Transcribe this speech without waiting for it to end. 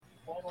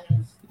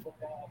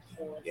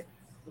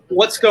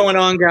What's going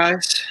on,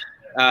 guys?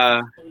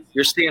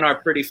 You're seeing our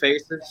pretty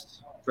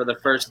faces for the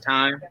first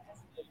time.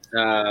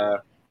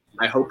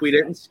 I hope we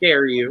didn't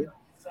scare you,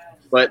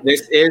 but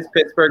this is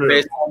Pittsburgh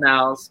Baseball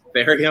Now's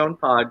very own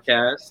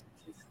podcast,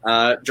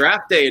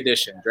 Draft Day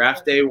edition,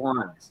 Draft Day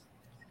 1.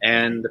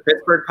 And the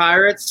Pittsburgh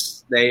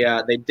Pirates, they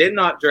did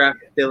not draft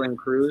Dylan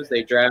Cruz.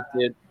 They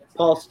drafted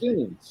Paul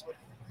Skenes.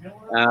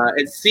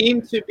 It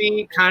seemed to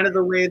be kind of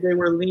the way they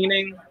were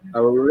leaning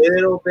a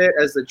little bit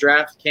as the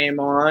draft came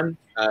on.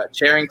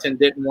 Charrington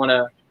didn't want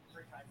to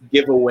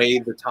give away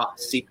the top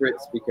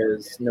secrets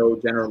because no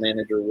general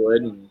manager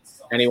would. And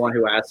anyone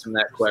who asks him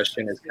that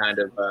question is kind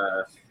of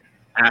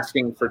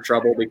asking for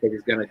trouble because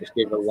he's going to just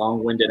give a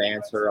long-winded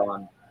answer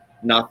on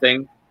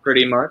nothing,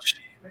 pretty much.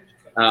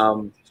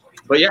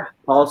 But yeah,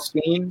 Paul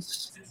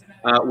Skenes,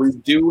 we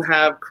do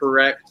have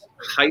correct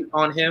height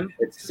on him.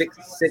 It's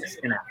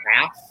 6'6.5".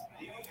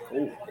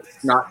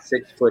 It's not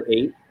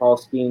 6'8". Paul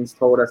Skenes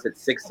told us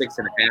it's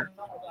 6'6.5".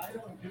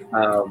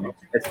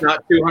 It's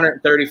not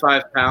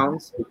 235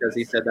 pounds because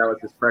he said that was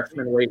his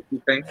freshman weight, he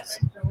thinks.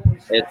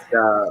 It's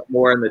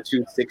more in the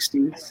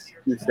 260s,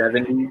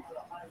 270s,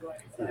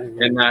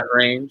 in that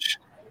range.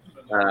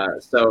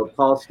 So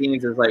Paul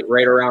Skenes is like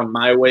right around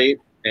my weight,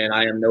 and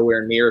I am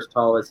nowhere near as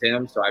tall as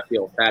him, so I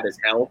feel fat as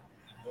hell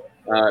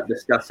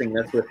discussing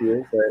this with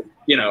you.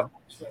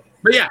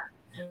 But yeah,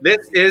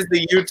 this is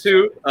the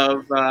YouTube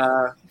of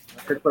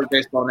Pittsburgh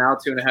Baseball Now,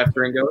 2.5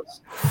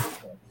 Gringos.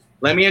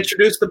 Let me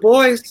introduce the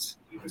boys.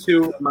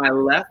 To my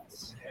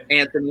left,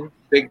 Anthony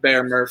Big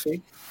Bear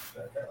Murphy.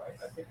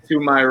 To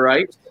my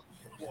right,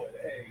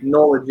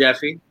 Nola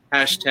Jeffy,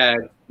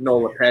 hashtag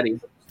Nola Petty.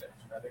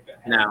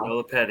 Now,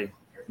 Nola Petty.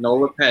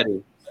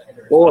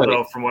 Boy,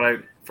 although from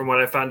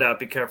what I found out,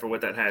 be careful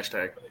with that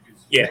hashtag.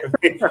 Yeah,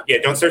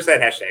 don't search that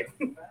hashtag.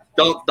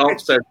 Don't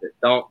search it.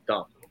 Don't.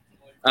 There's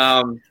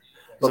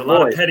a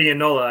lot of Petty and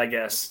Nola, I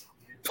guess.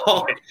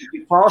 Paul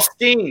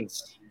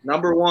Skenes,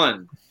 number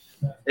 1.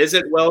 Is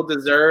it well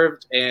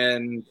deserved?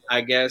 And I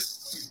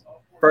guess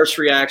first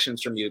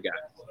reactions from you guys.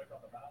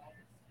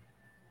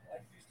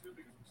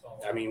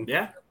 I mean,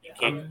 yeah,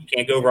 you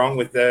can't go wrong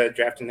with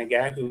drafting a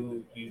guy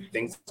who you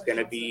think's going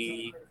to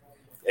be,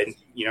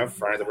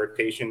 front of the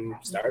rotation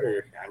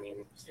starter. I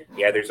mean,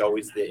 yeah, there's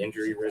always the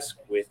injury risk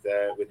with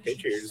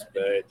pitchers,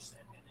 but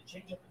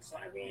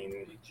I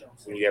mean,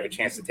 when you have a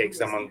chance to take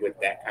someone with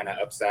that kind of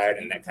upside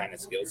and that kind of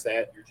skill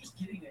set,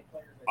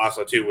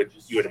 also too,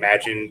 you would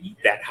imagine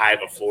that high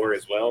of a floor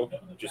as well,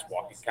 just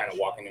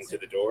walking into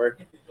the door,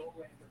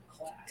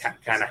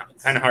 kind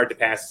of hard to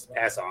pass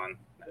on.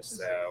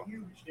 So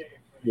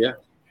yeah.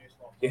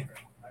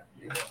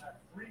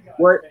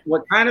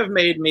 What kind of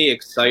made me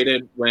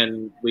excited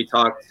when we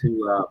talked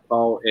to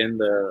Paul in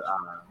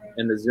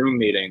the Zoom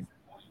meeting?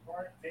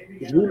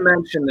 He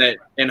mentioned that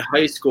in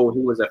high school he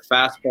was a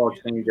fastball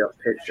changeup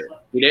pitcher.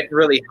 He didn't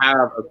really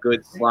have a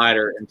good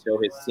slider until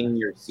his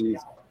senior season.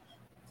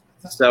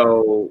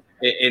 So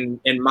in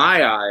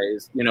my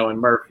eyes, and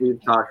Murph,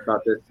 we've talked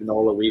about this,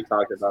 Nola, we've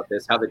talked about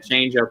this, how the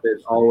changeup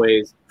is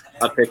always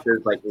a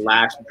pitcher's like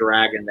last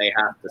dragon they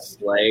have to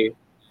slay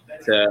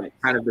to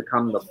kind of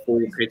become the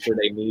full pitcher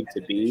they need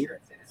to be.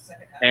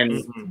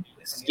 And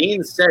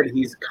Skenes said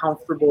he was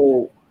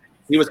comfortable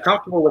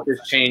with his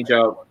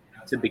changeup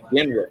to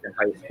begin with in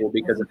high school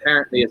because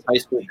apparently his high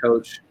school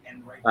coach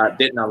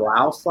didn't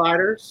allow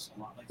sliders.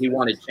 He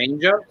wanted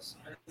changeups.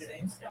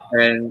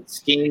 And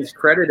Skenes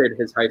credited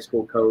his high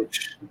school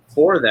coach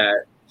for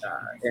that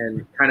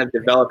and kind of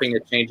developing a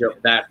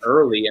changeup that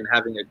early and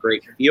having a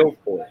great feel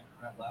for it.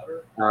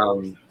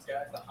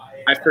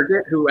 I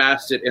forget who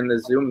asked it in the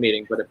Zoom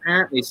meeting, but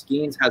apparently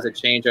Skenes has a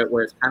changeup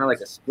where it's kind of like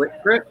a split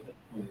grip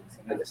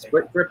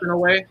in a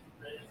way.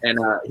 And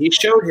he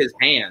showed his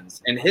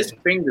hands, and his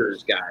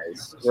fingers,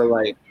 guys, were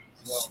like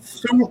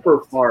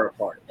super far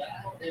apart.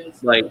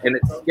 And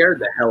it scared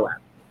the hell out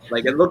of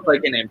me. It looked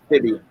like an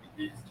amphibian.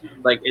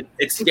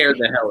 It scared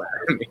the hell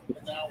out of me.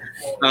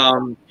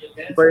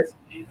 But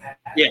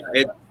yeah,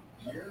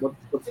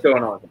 what's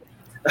going on?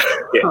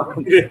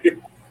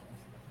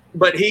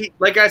 But he,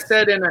 like I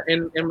said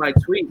in my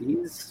tweet,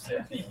 he's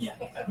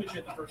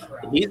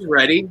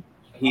ready.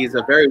 He's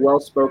a very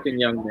well-spoken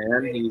young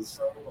man. He's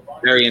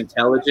very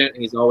intelligent.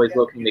 He's always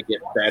looking to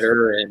get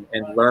better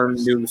and learn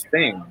new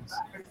things.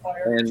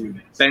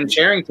 And Ben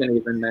Charrington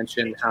even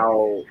mentioned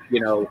how,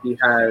 he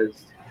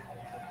has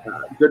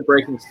good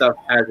breaking stuff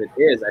as it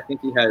is. I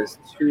think he has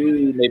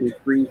 2, maybe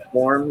 3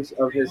 forms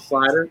of his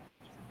slider.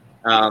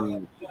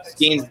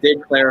 Skenes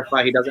did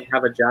clarify he doesn't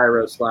have a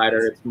gyro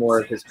slider. It's more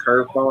of his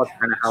curveball. It's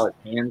kind of how his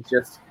hands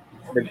just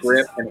the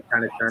grip, and it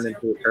kind of turned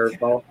into a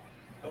curveball.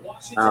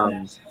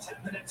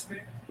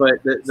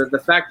 But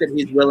the fact that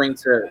he's willing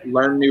to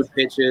learn new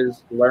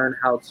pitches, learn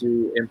how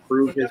to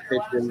improve his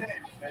pitches,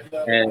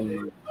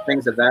 and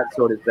things of that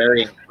sort is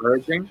very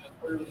encouraging.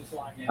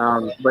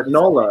 But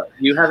Nola,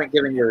 you haven't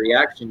given your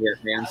reaction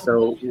yet, man.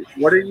 So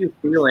what are you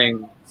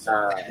feeling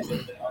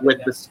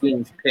with the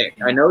Skenes pick?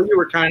 I know you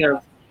were kind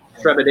of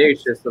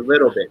trepidatious a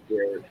little bit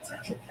here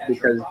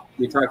because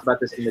we talked about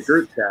this in the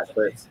group chat.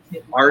 But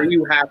are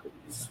you happy?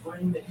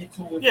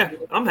 Yeah,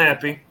 I'm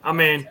happy. I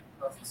mean,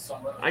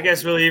 I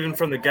guess really even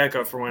from the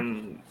get-go for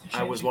when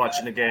I was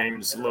watching the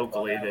games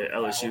locally, the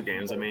LSU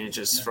games, I mean,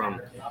 just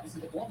from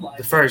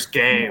the first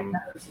game,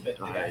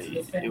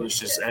 it was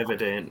just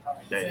evident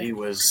that he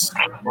was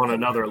on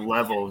another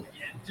level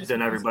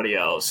than everybody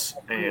else.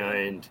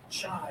 And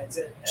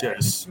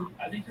just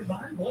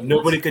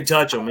nobody could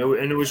touch him.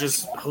 And it was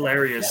just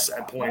hilarious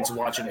at points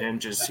watching him.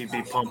 Just he'd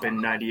be pumping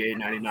 98,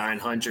 99,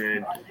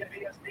 100.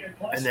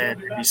 And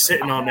then he's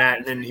sitting on that,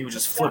 and then he would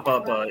just flip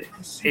up a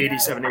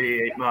 87,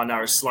 88 mile an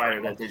hour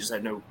slider that they just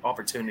had no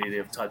opportunity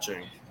of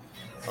touching.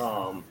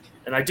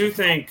 And I do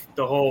think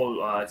the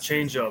whole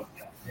change-up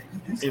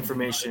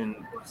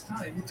information,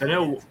 I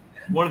know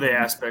one of the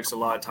aspects a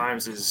lot of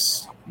times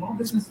is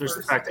there's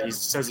the fact that he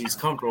says he's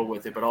comfortable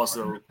with it, but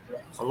also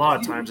a lot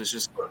of times it's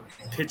just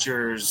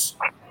pitchers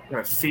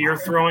have fear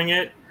throwing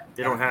it.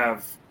 They don't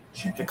have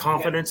the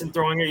confidence in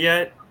throwing it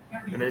yet.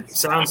 And it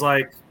sounds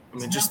like, I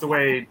mean, just the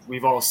way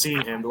we've all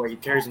seen him, the way he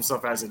carries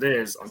himself as it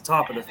is, on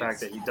top of the fact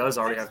that he does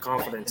already have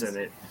confidence in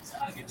it,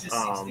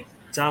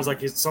 sounds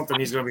like it's something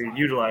he's going to be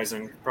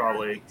utilizing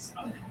probably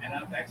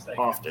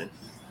often.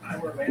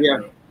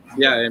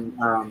 Yeah, and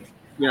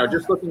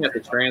just looking at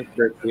the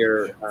transcript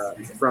here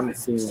from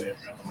Skenes,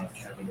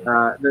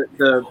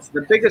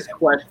 the biggest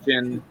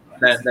question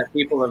that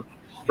people have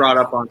brought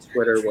up on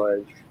Twitter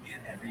was,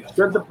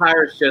 should the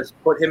Pirates just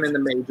put him in the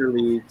major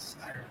leagues,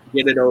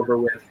 get it over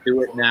with,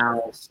 do it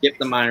now, skip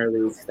the minor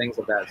leagues, things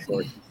of that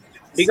sort?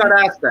 He got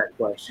asked that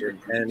question,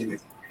 and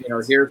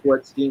here's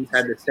what Skenes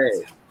had to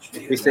say.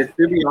 He said,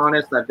 "To be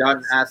honest, I've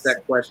gotten asked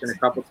that question a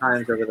couple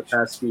times over the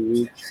past few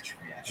weeks,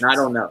 and I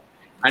don't know.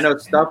 I know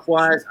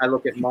stuff-wise, I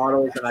look at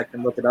models, and I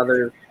can look at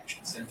other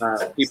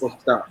people's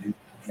stuff.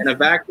 In a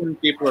vacuum,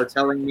 people are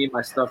telling me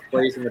my stuff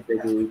plays in the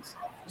big leagues.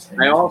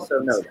 I also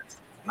know that.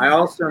 I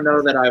also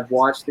know that I've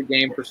watched the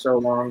game for so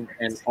long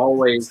and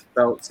always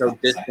felt so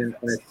distant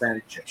in a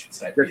sense,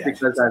 just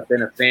because I've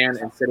been a fan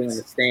and sitting in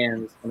the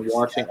stands and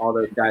watching all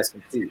those guys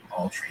compete.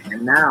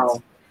 And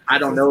now I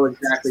don't know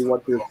exactly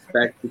what to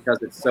expect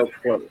because it's so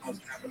close.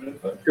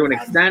 To an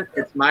extent,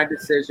 it's my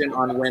decision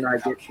on when I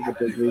get to the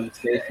big leagues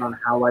based on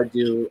how I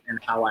do and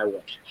how I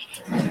win.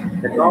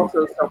 It's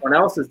also someone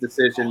else's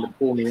decision to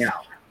pull me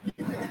out.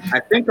 I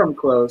think I'm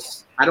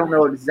close. I don't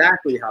know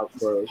exactly how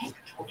close,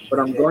 but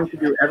I'm going to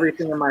do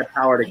everything in my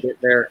power to get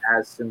there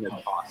as soon as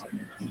possible."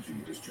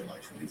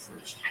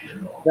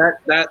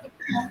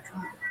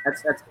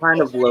 That's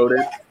kind of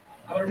loaded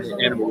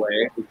in a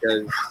way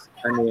because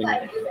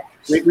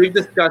we've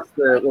discussed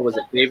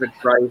David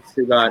Price,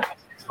 who got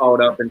called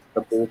up into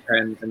the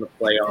bullpen in the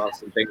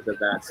playoffs and things of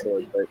that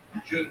sort. But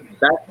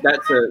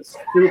that's a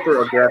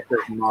super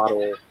aggressive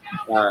model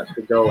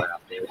to go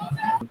after.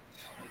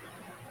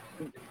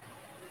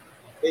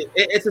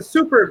 It's a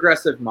super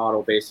aggressive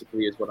model,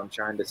 basically, is what I'm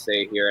trying to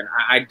say here. And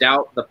I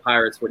doubt the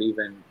Pirates would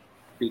even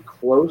be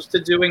close to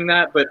doing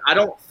that. But I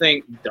don't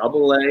think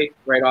Double-A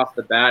right off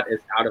the bat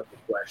is out of the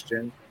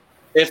question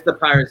if the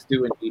Pirates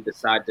do indeed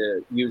decide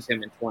to use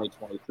him in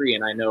 2023.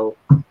 And I know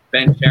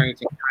Ben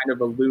Cherington kind of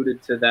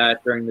alluded to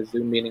that during the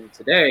Zoom meeting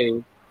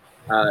today,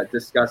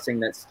 discussing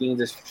that Skenes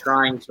is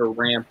trying to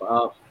ramp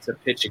up to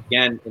pitch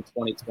again in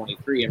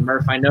 2023. And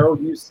Murph, I know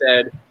you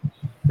said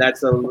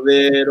that's a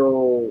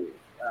little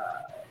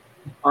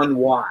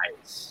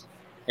unwise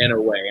in a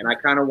way, and I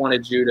kind of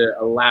wanted you to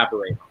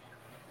elaborate.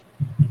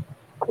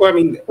 Well, I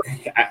mean,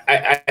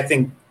 I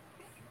think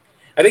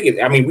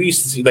we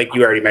used to see, like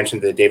you already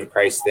mentioned, the David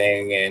Price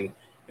thing, and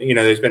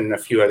there's been a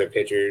few other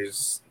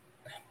pitchers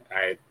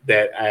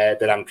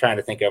that I'm trying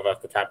to think of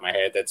off the top of my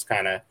head that's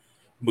kind of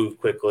moved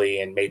quickly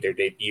and made their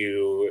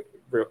debut,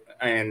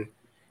 and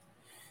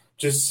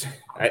just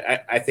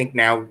I think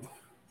now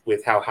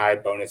with how high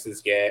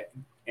bonuses get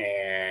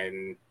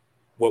and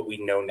what we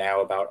know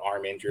now about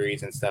arm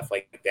injuries and stuff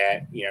like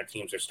that,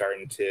 teams are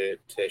starting to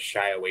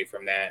shy away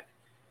from that.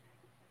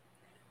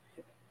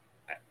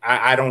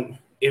 I don't.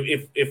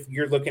 If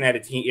you're looking at a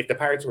team, if the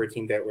Pirates were a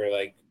team that were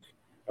like,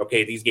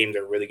 okay, these games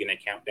are really going to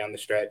count down the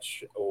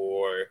stretch,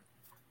 or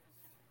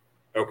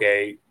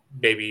okay,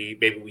 maybe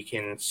we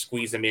can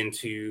squeeze them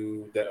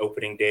into the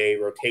opening day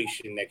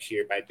rotation next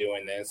year by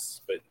doing this.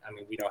 But I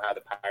mean, we know how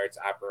the Pirates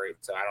operate,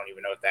 so I don't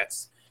even know if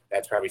that's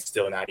probably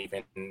still not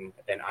even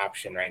an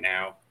option right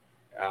now.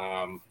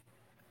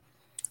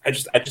 I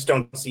just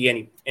don't see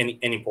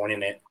any point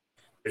in it.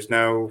 There's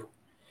no,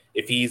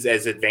 if he's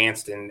as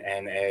advanced and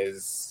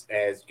as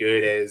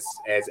good as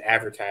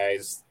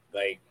advertised,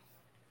 like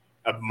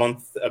a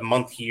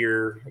month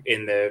here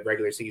in the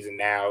regular season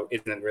now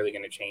isn't really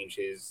going to change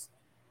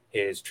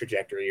his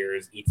trajectory or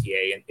his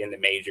ETA in the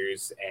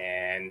majors.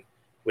 And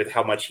with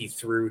how much he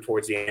threw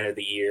towards the end of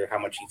the year, how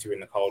much he threw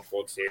in the College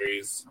World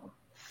Series,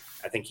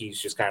 I think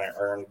he's just kind of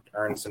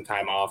earned some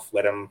time off.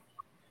 Let him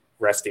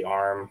rest the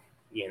arm,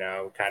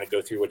 kind of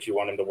go through what you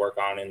want him to work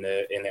on in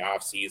the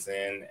off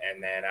season,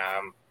 and then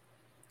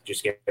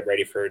just get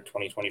ready for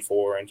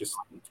 2024 and just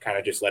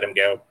let him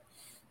go.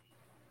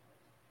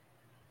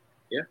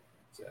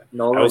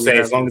 Nola, I will say,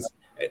 as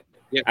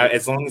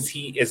long as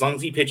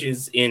he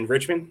pitches in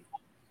Richmond,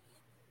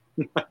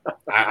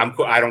 I'm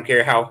cool. I don't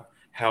care how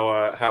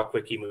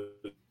quick he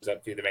moves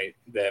up through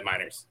the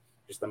minors.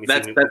 Just let me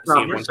that's see not him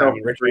for one time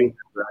in Richmond. reasons,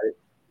 right?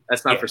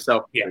 That's not for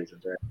selfish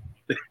reasons, right?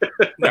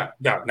 No,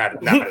 not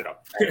at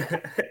all.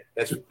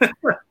 That's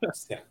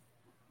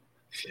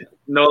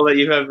Nola,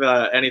 you have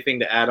anything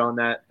to add on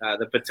that?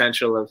 The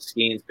potential of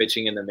Skenes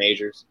pitching in the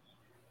majors?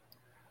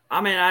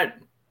 I mean,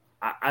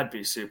 I'd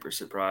be super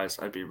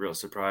surprised. I'd be real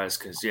surprised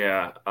because,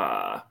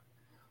 I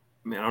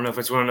mean, I don't know if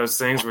it's one of those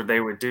things where they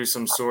would do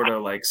some sort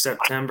of like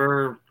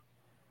September,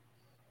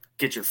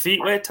 get your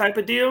feet wet type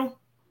of deal.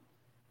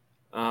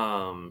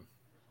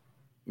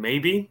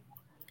 Maybe.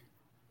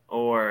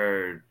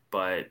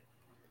 But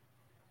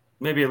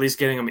maybe at least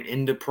getting them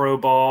into pro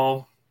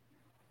ball.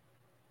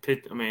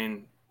 I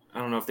mean, I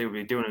don't know if they would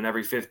be doing it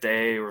every fifth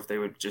day or if they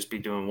would just be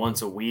doing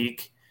once a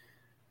week.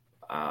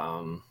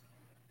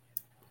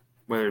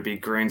 Whether it be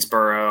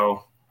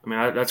Greensboro. I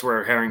mean, that's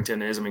where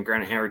Harrington is. I mean,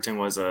 granted, Harrington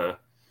was a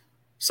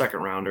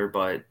second rounder,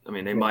 but I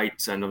mean, they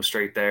might send them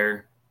straight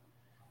there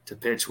to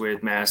pitch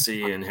with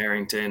Massey and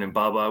Harrington and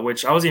Bubba,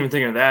 which I was even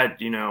thinking of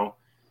that,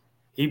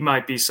 he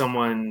might be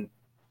someone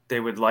they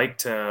would like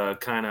to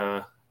kind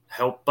of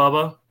help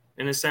Bubba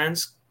in a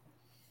sense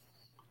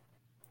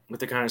with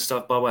the kind of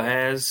stuff Bubba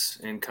has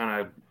and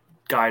kind of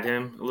guide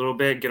him a little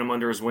bit, get him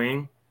under his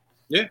wing.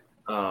 Yeah.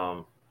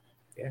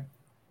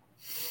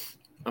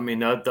 I mean,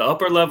 the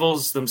upper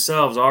levels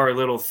themselves are a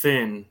little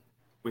thin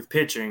with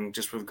pitching,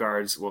 just with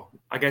guards. Well,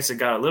 I guess it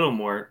got a little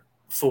more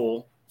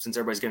full since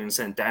everybody's getting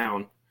sent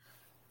down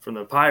from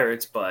the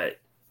Pirates, but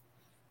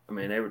I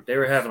mean, they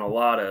were having a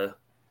lot of,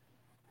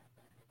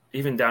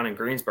 even down in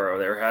Greensboro,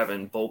 they were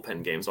having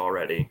bullpen games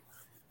already.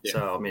 Yeah.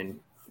 So, I mean,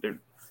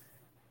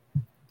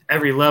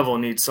 every level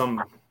needs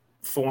some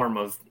form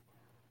of,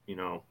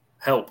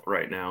 help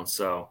right now.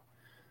 So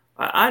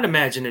I'd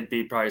imagine it'd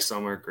be probably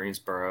somewhere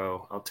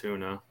Greensboro,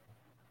 Altoona.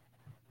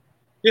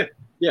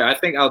 Yeah, I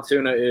think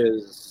Altoona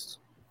is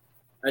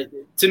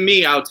to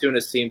me, Altoona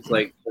seems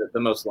like the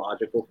most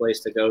logical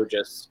place to go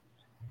just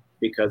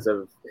because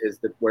of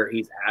where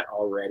he's at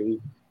already.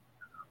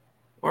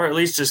 Or at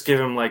least just give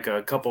him like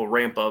a couple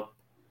ramp up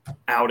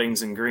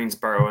outings in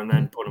Greensboro and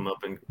then put him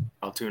up in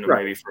Altoona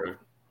maybe for.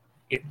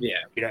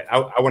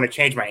 I want to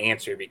change my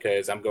answer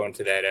because I'm going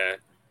to that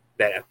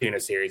Altoona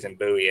series in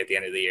Bowie at the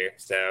end of the year.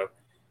 So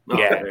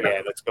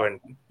let's go and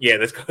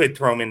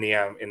throw him in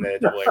the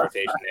double A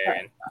rotation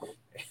there,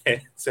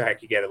 and so I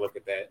could get a look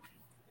at that.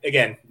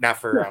 Again, not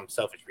for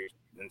selfish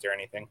reasons or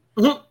anything.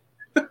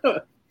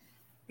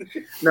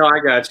 No, I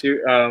got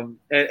you.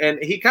 And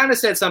he kind of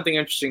said something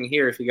interesting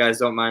here, if you guys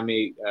don't mind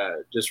me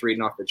just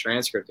reading off the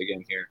transcript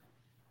again here.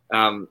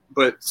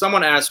 But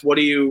someone asked, what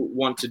do you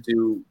want to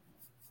do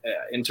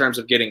in terms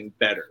of getting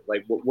better?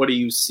 Like, what do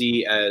you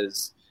see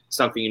as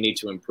something you need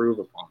to improve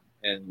upon?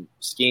 And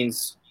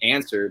Skenes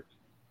answered,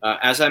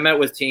 as I met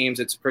with teams,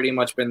 it's pretty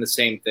much been the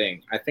same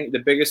thing. I think the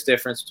biggest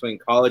difference between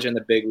college and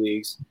the big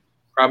leagues,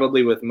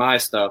 probably with my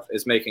stuff,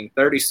 is making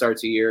 30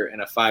 starts a year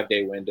in a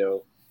 5-day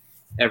window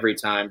every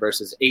time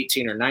versus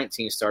 18 or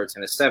 19 starts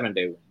in a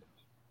 7-day window.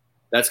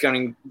 That's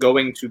going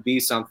to be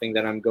something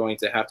that I'm going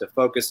to have to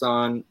focus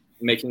on,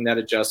 making that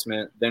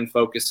adjustment, then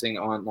focusing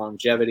on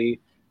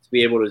longevity to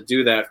be able to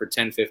do that for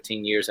 10,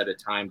 15 years at a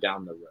time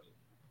down the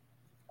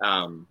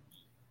road.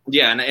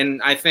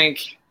 And I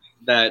think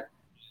that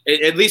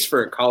at least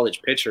for a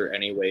college pitcher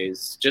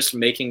anyways, just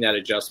making that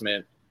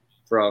adjustment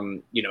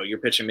from, you're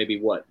pitching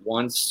maybe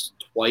once,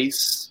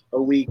 twice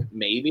a week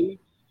maybe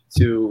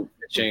to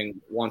pitching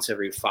once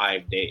every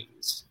 5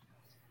 days,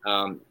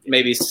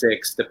 maybe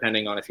 6,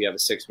 depending on if you have a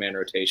 6-man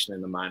rotation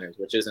in the minors,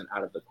 which isn't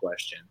out of the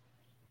question.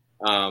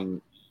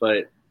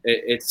 But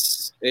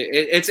it's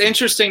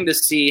interesting to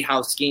see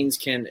how Skenes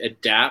can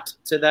adapt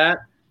to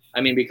that.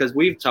 I mean, because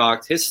we've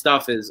talked, his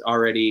stuff is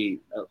already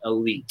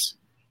elite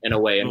in a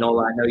way. And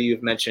Nola, I know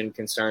you've mentioned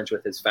concerns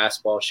with his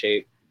fastball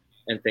shape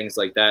and things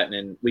like that,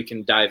 and we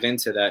can dive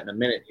into that in a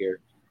minute here.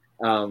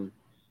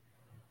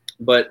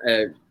 But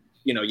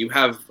you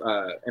have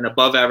an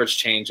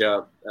above-average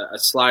changeup, a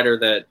slider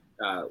that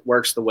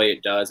works the way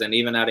it does, and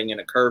even adding in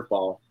a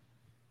curveball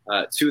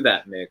to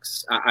that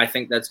mix. I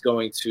think that's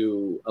going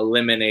to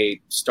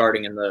eliminate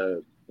starting in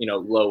the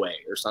low A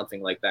or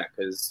something like that,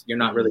 because you're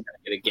not really going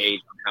to get a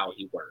gauge on how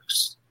he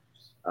works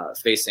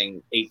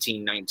facing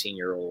 18,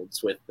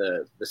 19-year-olds with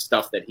the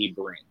stuff that he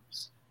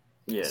brings.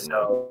 Yeah.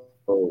 So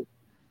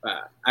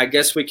I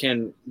guess we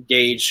can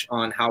gauge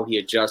on how he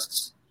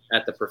adjusts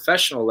at the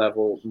professional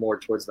level more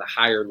towards the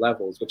higher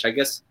levels, which I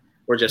guess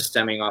we're just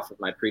stemming off of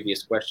my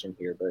previous question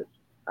here. But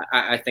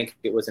I think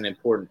it was an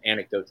important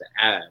anecdote to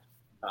add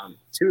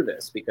to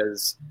this,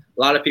 because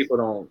a lot of people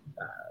don't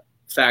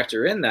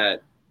factor in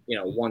that,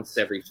 once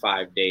every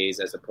 5 days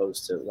as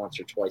opposed to once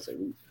or twice a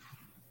week.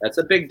 That's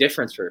a big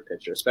difference for a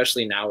pitcher,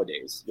 especially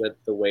nowadays with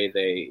the way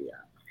they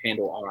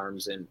handle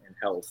arms and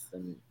health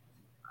and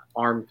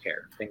arm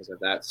care, things of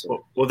that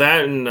sort. Well,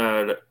 that and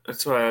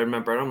that's what I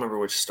remember. I don't remember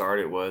which start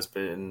it was,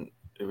 but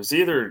it it was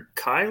either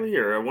Kylie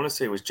or I want to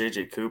say it was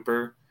JJ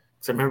Cooper.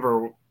 Because I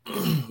remember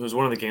it was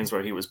one of the games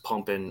where he was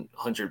pumping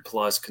 100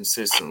 plus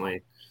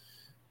consistently,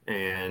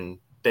 and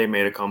they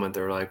made a comment.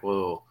 They were like,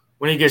 "Well,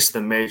 when he gets to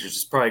the majors,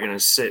 it's probably going to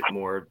sit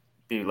more,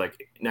 be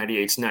like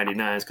 98s,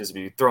 99s, because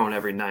he'll be throwing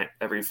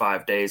every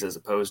 5 days, as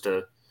opposed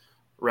to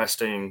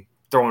resting,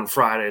 throwing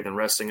Friday, then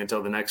resting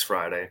until the next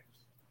Friday."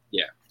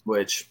 Yeah.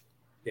 Which.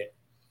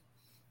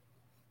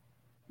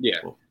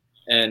 Yeah. Cool.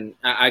 And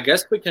I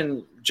guess we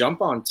can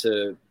jump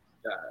onto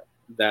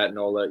that,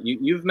 Nola.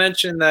 You've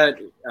mentioned that,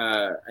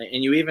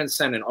 and you even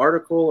sent an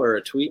article or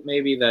a tweet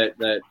maybe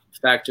that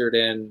factored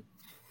in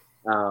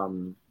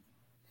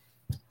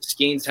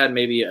Skenes had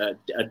maybe a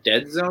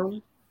dead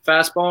zone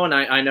fastball. And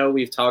I know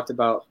we've talked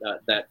about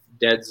that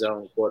dead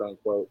zone, quote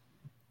unquote,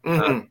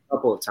 a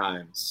couple of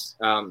times.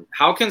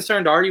 How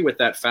concerned are you with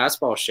that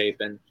fastball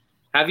shape? And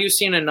have you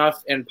seen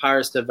enough in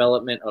Pirates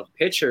development of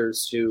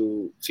pitchers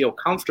to feel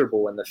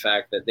comfortable in the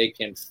fact that they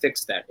can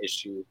fix that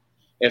issue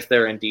if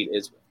there indeed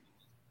is one?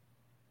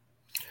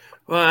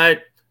 Well,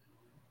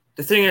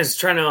 the thing is,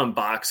 trying to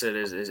unbox it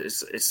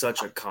is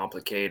such a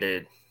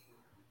complicated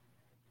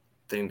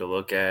thing to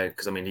look at,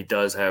 because I mean, he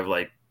does have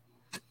like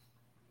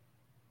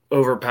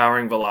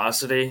overpowering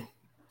velocity,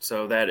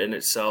 so that in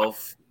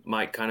itself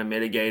might kind of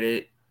mitigate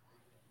it.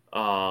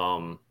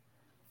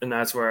 And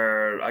that's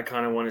where I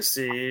kind of want to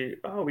see,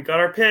 we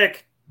got our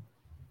pick.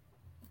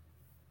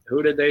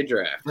 Who did they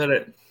draft?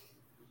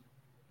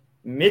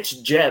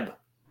 Mitch Jebb.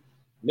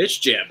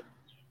 Mitch Jebb.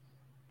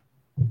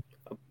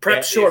 A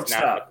prep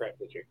shortstop.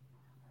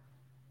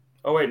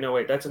 Oh, wait,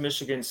 no, that's a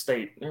Michigan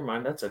State. Never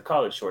mind, that's a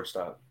college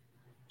shortstop.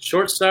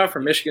 Shortstop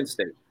from Michigan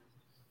State.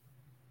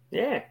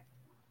 Yeah.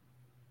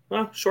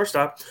 Well,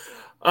 shortstop.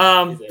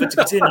 But to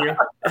continue.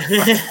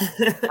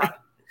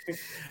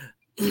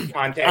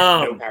 Contact,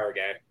 no power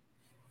guy.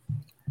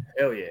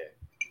 Hell yeah.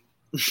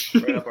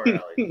 Right up our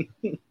alley.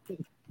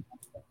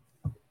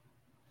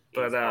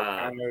 But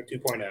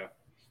 2.0.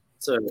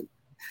 So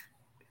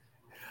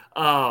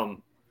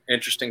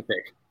interesting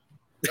pick.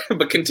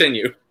 But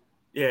continue.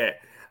 Yeah.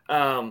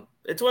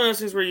 It's one of those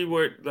things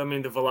where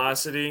the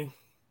velocity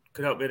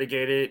could help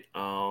mitigate it.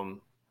 I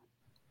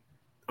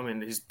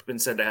mean, he's been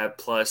said to have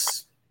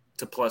plus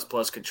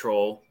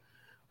control,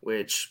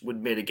 which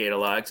would mitigate a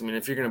lot. I mean,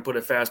 if you're going to put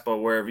a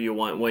fastball wherever you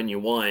want, when you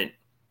want,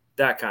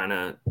 that kind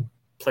of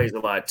plays a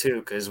lot too.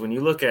 Because when you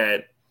look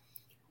at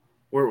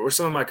where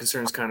some of my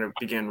concerns kind of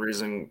began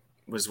rising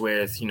was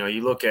with,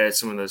 you look at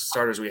some of the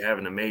starters we have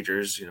in the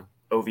majors,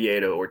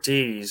 Oviedo,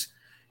 Ortiz,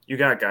 you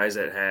got guys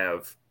that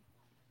have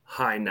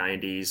high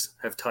 90s,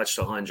 have touched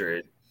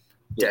 100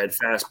 dead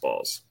zone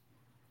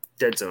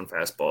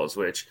fastballs,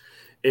 which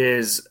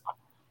is,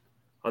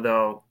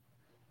 although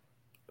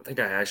I think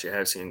I actually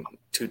have seen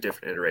two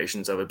different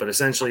iterations of it, but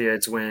essentially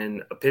it's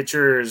when a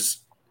pitcher's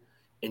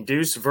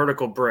induced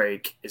vertical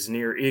break is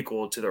near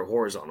equal to their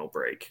horizontal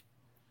break.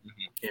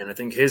 Mm-hmm. And I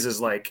think his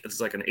is it's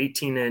like an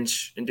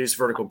 18-inch induced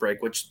vertical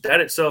break, which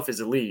that itself is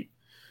elite,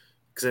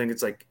 because I think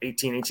it's like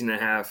 18 and a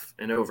half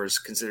and over is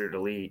considered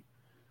elite.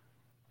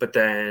 But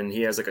then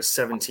he has like a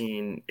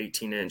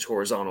 18-inch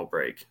horizontal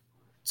break.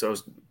 So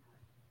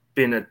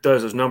being that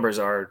those numbers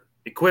are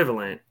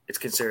equivalent, it's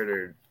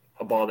considered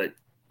a ball that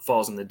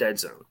falls in the dead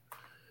zone.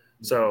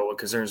 So what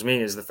concerns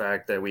me is the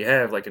fact that we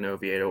have like an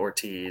Oviedo,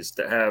 Ortiz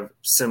that have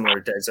similar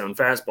dead zone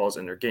fastballs,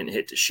 and they're getting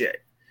hit to shit.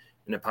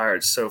 And the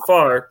Pirates so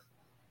far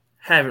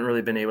haven't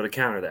really been able to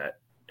counter that.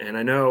 And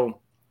I know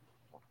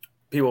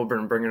people have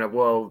been bringing up,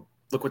 well,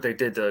 look what they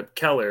did to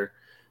Keller.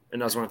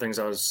 And that was one of the things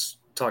I was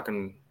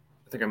talking,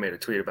 I think I made a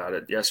tweet about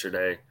it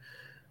yesterday,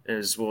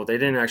 is, well, they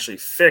didn't actually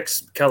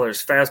fix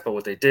Keller's fastball.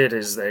 What they did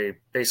is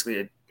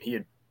he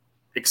had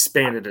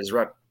expanded his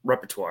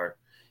repertoire.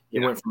 He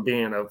went from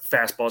being a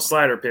fastball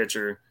slider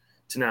pitcher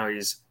to now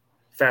he's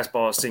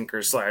fastball,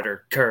 sinker,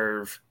 slider,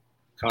 curve,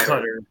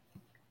 cutter.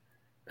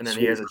 And then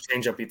he has a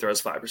changeup he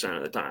throws 5%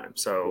 of the time.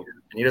 So,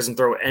 and he doesn't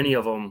throw any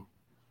of them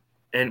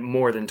and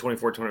more than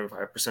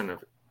 25%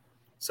 of it.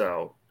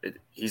 So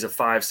he's a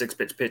 5-6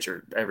 pitch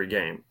pitcher every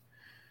game.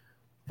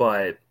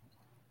 But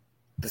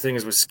the thing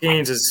is with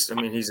Skenes is, I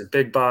mean, he's a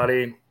big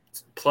body,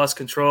 plus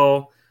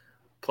control,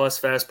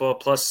 plus fastball,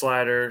 plus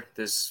slider,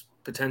 this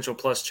potential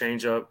plus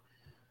changeup.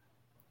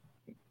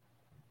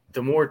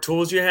 The more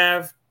tools you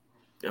have,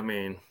 I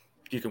mean,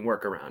 you can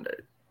work around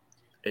it.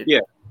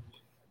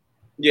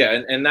 Yeah,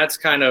 and that's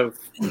kind of,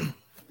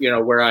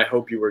 where I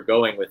hope you were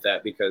going with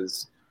that,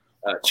 because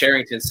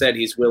Cherington said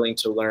he's willing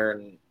to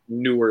learn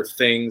newer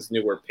things,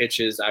 newer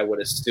pitches. I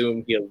would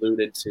assume he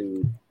alluded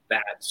to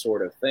that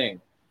sort of thing.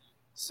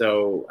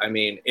 So, I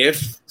mean,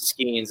 if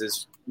Skenes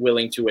is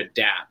willing to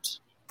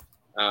adapt,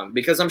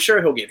 because I'm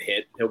sure he'll get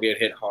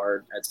hit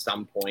hard at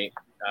some point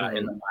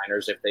in the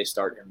minors if they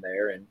start him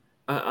there. And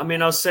I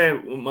mean, I'll say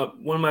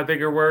one of my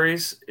bigger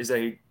worries is that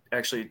he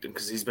actually,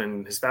 because his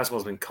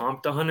fastball's been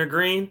comped to Hunter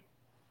Green,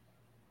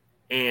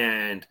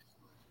 and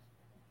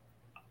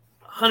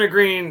Hunter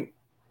Green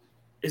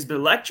is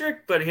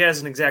electric, but he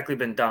hasn't exactly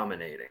been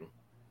dominating.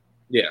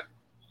 Yeah.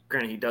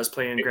 Granted, he does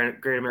play in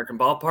Great American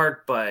Ballpark,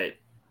 but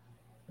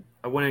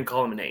I wouldn't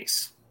call him an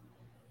ace.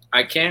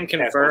 I can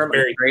confirm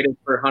I traded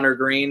for Hunter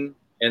Green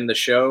in the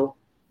show.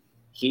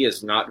 He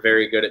is not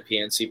very good at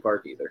PNC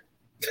Park either.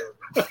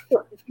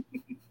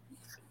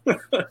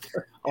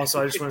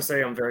 Also, I just want to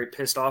say I'm very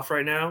pissed off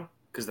right now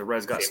because the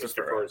Reds got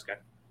Stefano.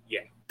 Yeah.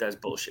 That's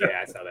bullshit.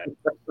 Yeah, I saw that.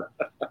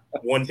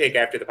 One pick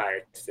after the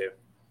Pirates, too.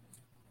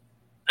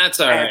 That's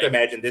all right. I have to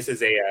imagine this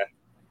is I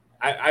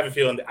have a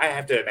feeling I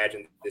have to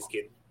imagine this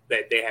kid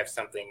that they have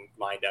something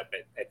lined up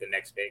at the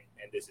next pick,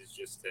 and this is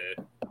just to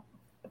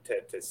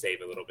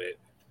save a little bit.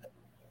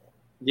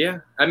 Yeah.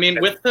 I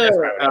mean, with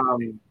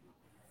the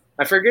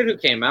I forget who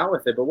came out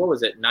with it, but what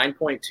was it?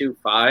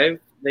 9.25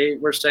 they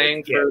were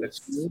saying for the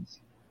Skenes?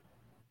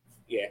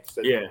 Yeah.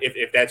 So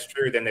if that's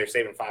true, then they're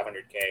saving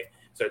 $500K.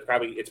 So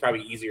it's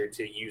probably easier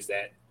to use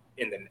that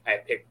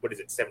at pick. What is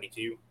it,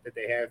 72 that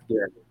they have?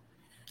 Yeah.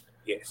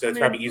 Yeah. So it's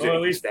probably easier to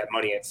use that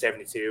money at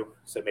 72.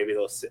 So maybe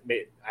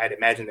I'd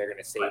imagine they're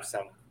going to save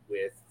some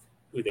with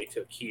who they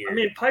took here. I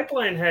mean,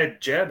 Pipeline had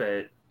Jeb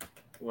at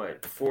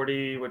what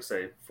 40? What'd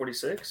say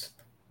 46?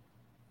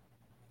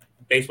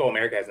 Baseball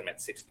America has them at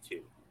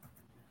 62.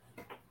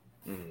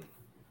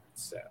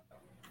 So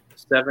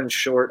 7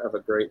 short of a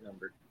great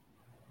number.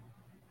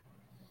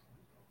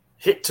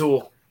 Hit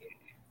tool.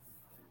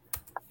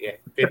 Yeah,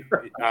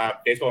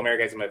 Baseball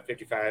America has them at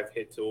 55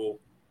 hit tool,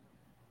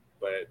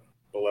 but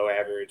below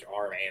average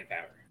arm and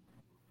power.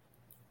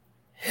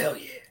 Hell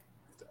yeah.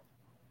 So.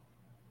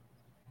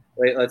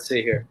 Wait, let's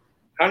see here.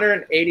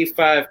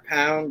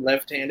 185-pound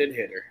left-handed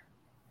hitter.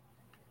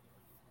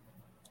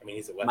 I mean,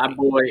 he's a lefty. My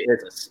boy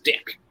is a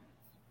stick.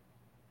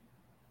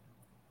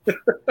 I'm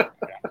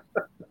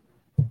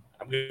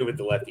good with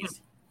the lefties.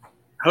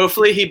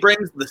 Hopefully he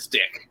brings the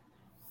stick.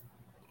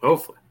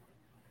 Hopefully.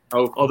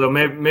 Although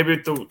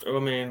maybe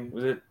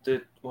was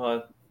it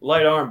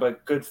light arm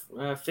but good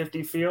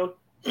 50 field.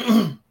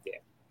 Yeah.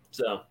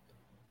 So.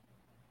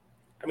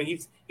 I mean,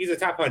 he's a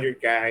top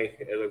 100 guy.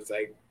 It looks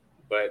like,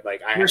 but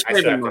like I still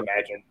have to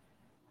imagine.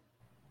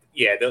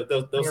 Yeah,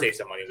 they'll save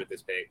some money with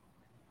this pick.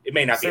 It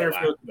may not be a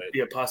lot, but be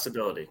a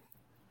possibility.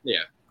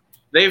 Yeah,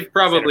 they've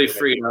probably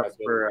freed up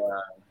for.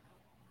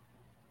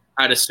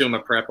 I'd assume a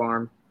prep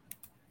arm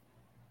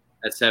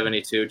at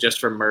 72,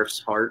 just for Murph's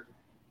heart,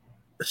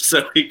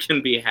 so he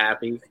can be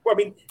happy. Well,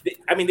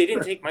 I mean, they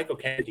didn't take Michael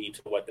Kennedy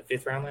to the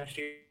 5th round last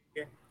year.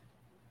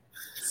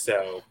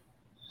 So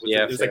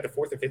it was like the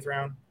 4th or 5th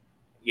round.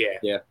 Yeah.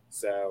 Yeah.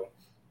 So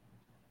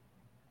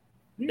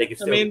they could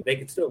wait a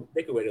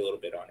little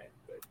bit on it,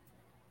 but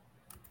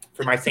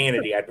for my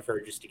sanity, I'd prefer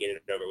just to get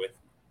it over with.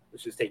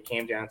 Let's just take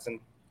Cam Johnson,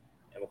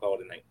 and we'll call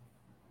it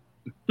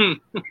a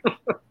night.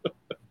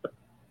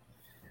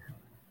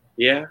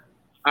 Yeah.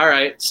 All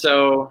right.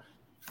 So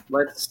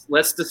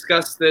let's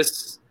discuss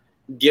this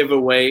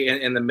giveaway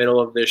in the middle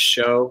of this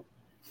show.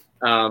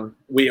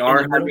 We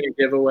are having a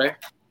giveaway.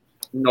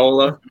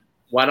 Nola,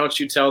 why don't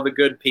you tell the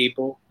good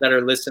people that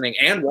are listening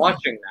and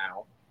watching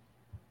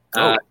now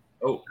the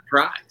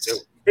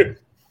prize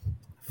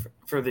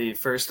for the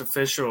first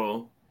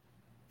official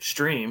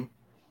stream.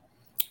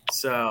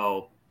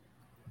 So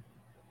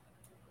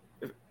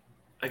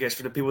I guess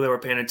for the people that were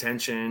paying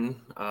attention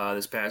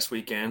this past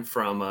weekend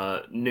from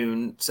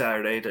noon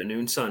Saturday to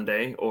noon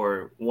Sunday,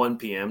 or 1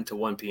 p.m. to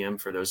 1 p.m.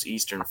 for those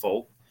Eastern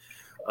folk,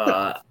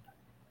 I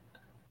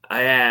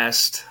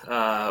asked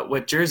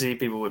what jersey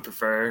people would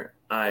prefer.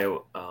 I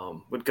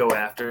would go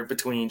after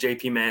between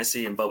J.P.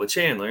 Massey and Bubba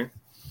Chandler.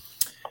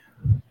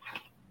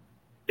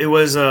 It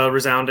was a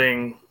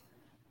resounding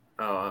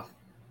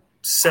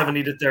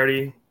 70 to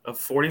 30 of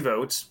 40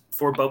 votes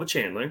for Bubba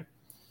Chandler.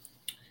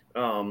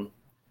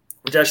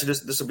 Which actually,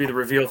 this will be the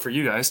reveal for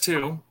you guys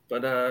too.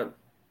 But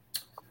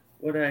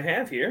what I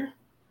have here,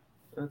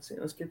 let's see,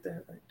 let's get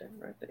that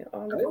right there.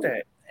 Oh, look at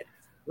that.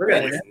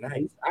 That's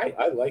nice. I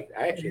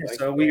actually like.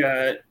 So we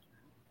got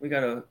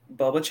a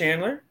Bubba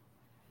Chandler,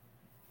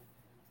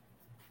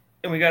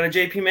 and we got a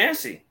JP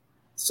Massey.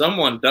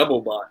 Someone double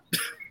bought.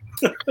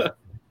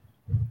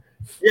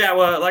 Yeah,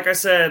 well, like I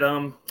said,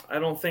 I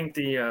don't think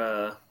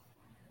the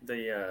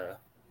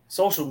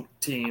social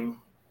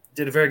team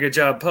did a very good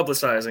job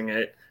publicizing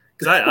it.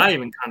 Because I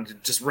even kind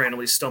of just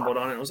randomly stumbled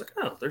on it. I was like,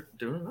 oh, they're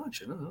doing an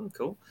auction. Oh,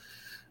 cool.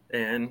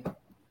 And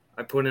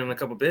I put in a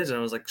couple bids, and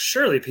I was like,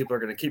 surely people are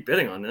going to keep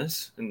bidding on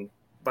this. And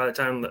by the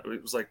time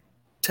it was like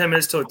 10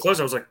 minutes till it closed,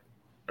 I was like,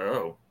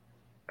 oh,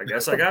 I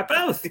guess I got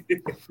both.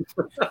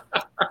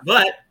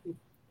 But,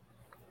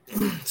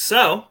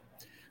 so,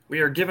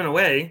 we are giving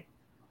away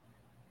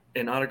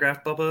an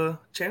autographed Bubba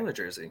Chandler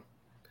jersey.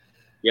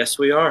 Yes,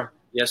 we are.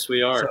 Yes,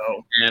 we are.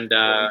 So, and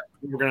what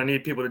we're going to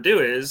need people to do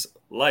is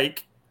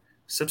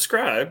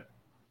subscribe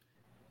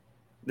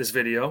this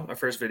video, our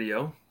first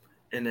video,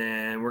 and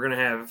then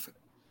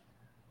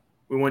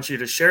we want you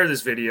to share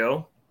this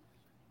video,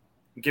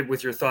 give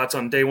with your thoughts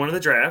on day one of the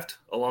draft,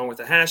 along with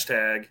the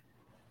hashtag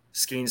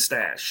Skenes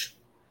Stash.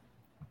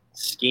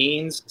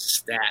 Skenes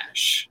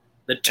Stash.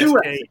 The two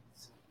S's.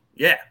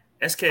 Yeah.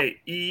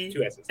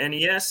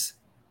 SKENES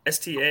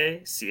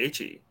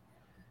STACHE.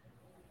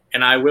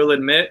 And I will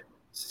admit,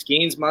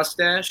 Skenes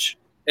mustache,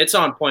 it's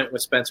on point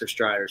with Spencer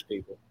Strider's,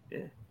 people.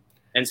 Yeah.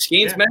 And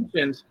Skenes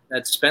mentioned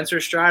that Spencer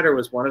Strider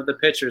was one of the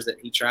pitchers that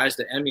he tries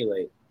to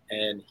emulate,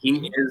 and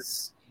he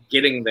is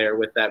getting there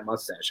with that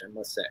mustache, I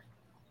must say.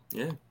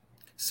 Yeah.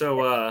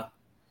 So,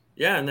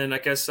 and then I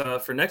guess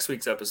for next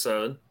week's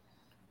episode,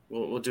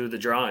 we'll do the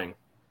drawing.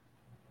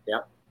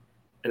 Yep.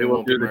 And we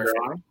will do the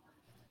drawing.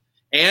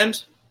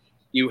 And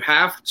you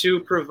have to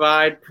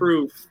provide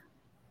proof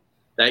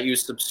that you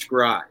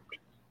subscribed.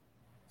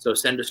 So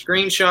send a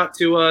screenshot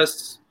to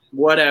us,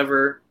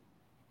 whatever,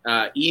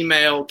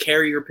 email,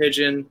 carrier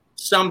pigeon,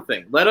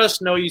 something. Let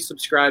us know you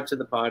subscribe to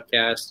the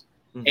podcast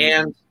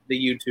and the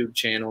YouTube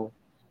channel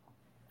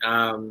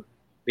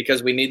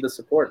because we need the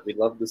support. We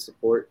love the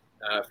support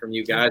from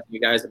you guys. You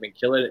guys have been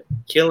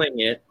killing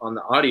it on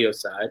the audio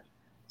side.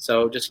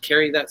 So just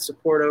carry that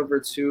support over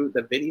to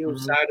the video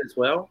side as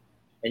well,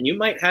 and you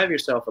might have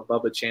yourself a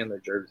Bubba Chandler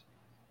jersey.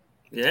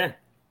 Yeah.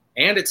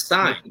 And it's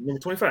signed. Number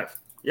 25.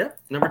 Yeah,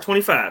 number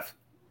 25.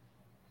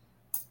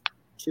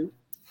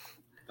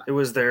 It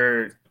was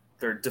their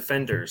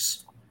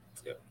Defenders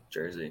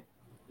jersey.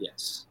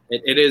 Yes.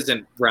 It is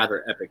a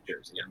rather epic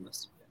jersey, I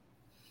must admit.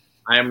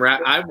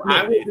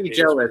 I will be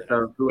jealous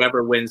of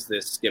whoever wins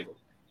this giveaway.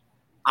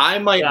 I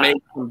might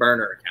make some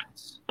burner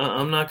accounts.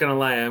 I'm not going to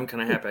lie. I'm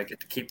kind of happy I get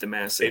to keep the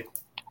Massey.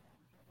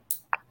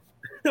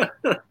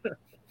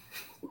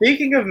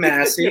 Speaking of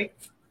Massey,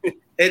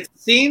 it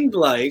seemed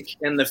like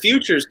in the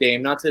futures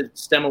game, not to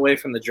stem away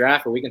from the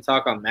draft, but we can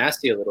talk on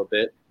Massey a little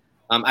bit.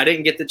 I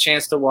didn't get the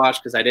chance to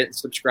watch because I didn't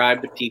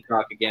subscribe to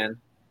Peacock again.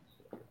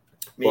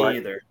 Me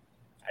either.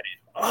 I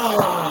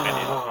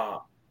did.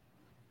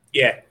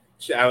 Yeah,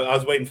 I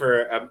was waiting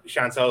for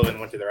Sean Sullivan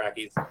went to the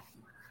Rockies.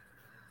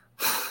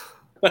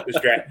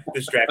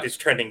 This draft is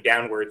trending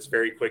downwards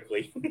very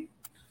quickly.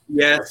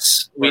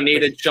 Yes, we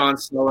needed Sean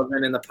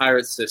Sullivan in the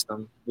Pirates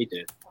system. We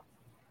did.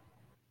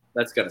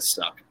 That's going to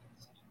suck.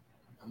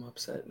 I'm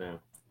upset now.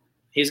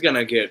 He's going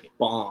to get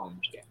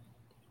bombed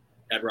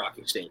at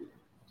Rocky Stadium.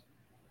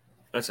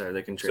 That's all right.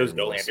 They can trade him.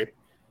 Dollander.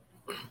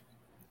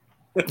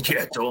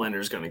 Yeah,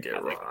 Dollander's going to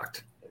get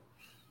rocked.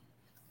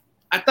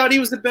 I thought he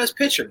was the best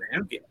pitcher,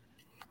 man.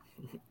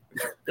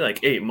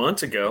 Like 8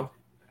 months ago.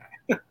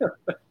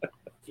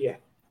 Yeah.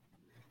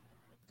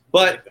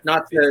 But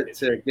not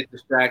to get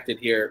distracted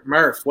here.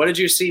 Murph, what did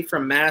you see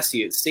from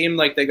Massey? It seemed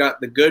like they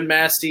got the good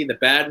Massey, the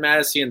bad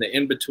Massey, and the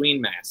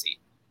in-between Massey.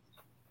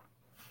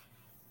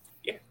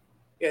 Yeah,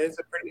 it's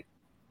a pretty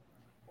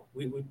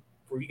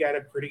 – we got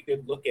a pretty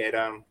good look at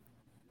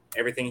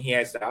everything he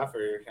has to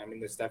offer. I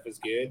mean, the stuff is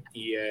good.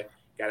 He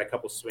got a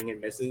couple swing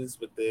and misses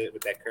with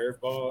that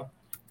curveball.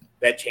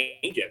 That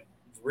changeup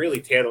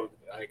really tailed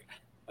 –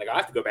 like I'll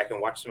have to go back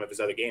and watch some of his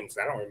other games.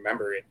 I don't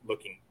remember it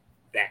looking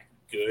that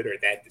good or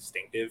that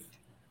distinctive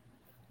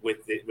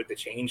with the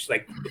change.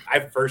 Like I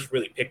first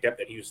really picked up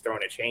that he was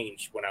throwing a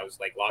change when I was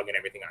like logging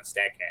everything on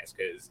Statcast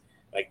because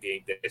like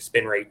the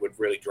spin rate would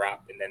really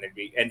drop and then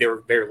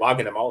they're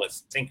logging them all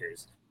as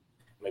sinkers.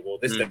 I'm like, well,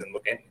 this doesn't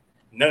look any.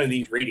 None of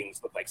these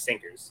readings look like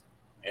sinkers.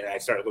 And I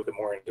started looking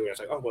more into it. I was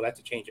like, oh well,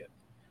 that's a changeup.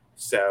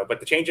 So, but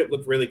the changeup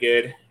looked really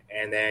good.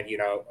 And then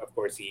of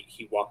course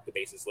he walked the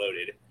bases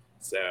loaded.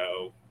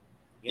 So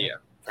yeah.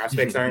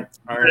 Prospects aren't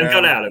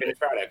got out of it.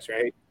 Products,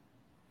 right?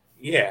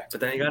 Yeah, but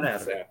then he got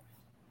out of it.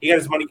 He got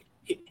his money.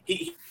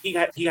 He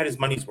got his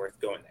money's worth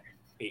going there.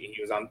 He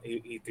was on.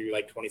 He threw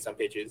like 20 some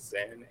pitches,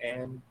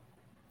 and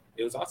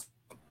it was awesome.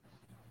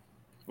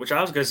 Which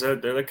I was gonna say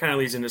that kind of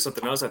leads into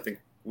something else I think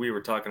we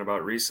were talking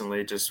about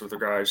recently, just with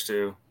regards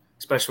to,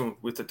 especially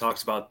with the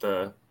talks about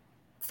the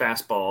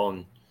fastball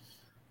and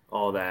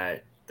all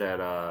that.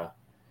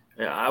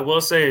 I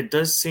will say it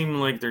does seem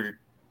like they're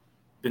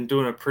been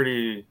doing a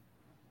pretty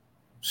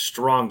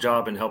strong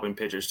job in helping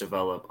pitchers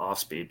develop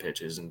off-speed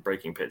pitches and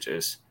breaking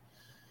pitches,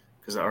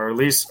 or at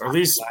least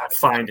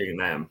finding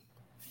them.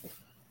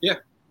 Yeah,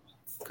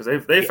 because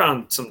they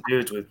found some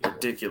dudes with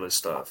ridiculous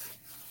stuff.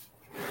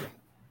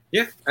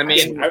 Yeah, I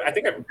mean, I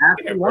think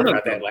I wrote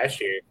about that last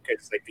year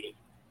because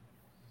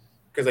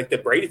the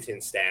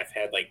Bradenton staff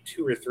had like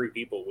 2 or 3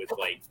 people with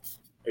like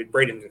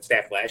Bradenton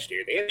staff last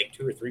year. They had like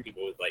 2 or 3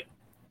 people with like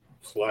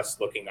plus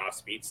looking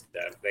off-speed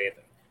stuff. They had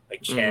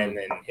like Chen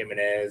and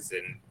Jimenez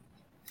and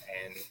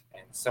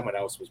someone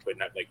else was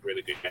putting up like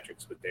really good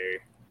metrics with their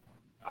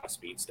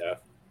off-speed stuff.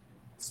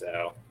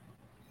 So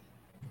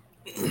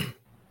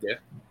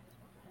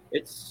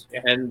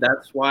and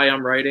that's why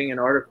I'm writing an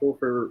article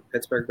for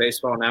Pittsburgh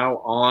Baseball Now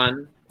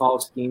on Paul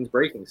Skenes'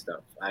 breaking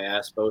stuff. I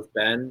asked both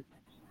Ben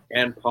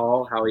and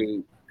Paul how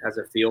he has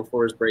a feel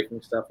for his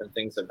breaking stuff and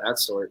things of that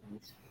sort. And,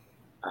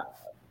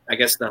 I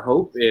guess the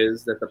hope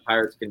is that the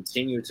Pirates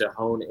continue to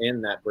hone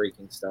in that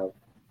breaking stuff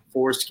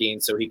for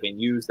Skenes so he can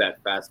use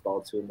that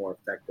fastball to a more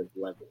effective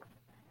level.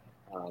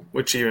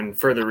 Which even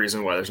further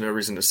reason why there's no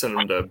reason to send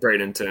him to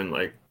Bradenton.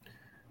 Like,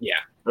 yeah,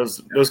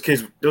 those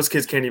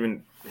kids can't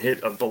even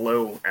hit a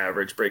below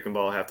average breaking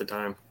ball half the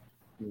time.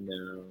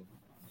 No.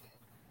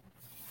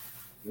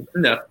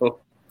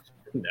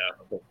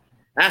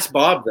 Ask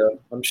Bob though.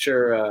 I'm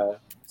sure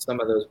some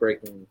of those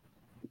breaking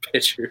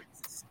pitchers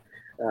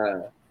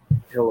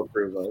he'll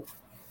approve of,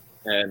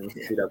 and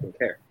he doesn't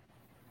care.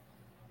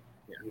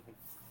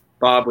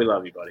 Bob, we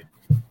love you, buddy.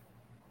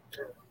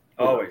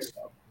 Always.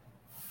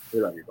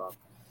 We love you, Bob.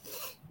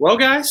 Well,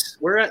 guys,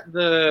 we're at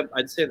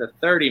I'd say the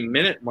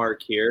 30-minute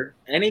mark here.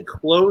 Any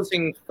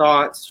closing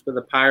thoughts for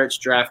the Pirates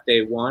draft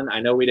day one? I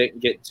know we didn't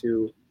get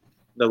to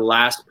the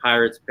last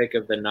Pirates pick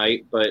of the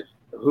night, but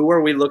who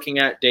are we looking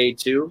at day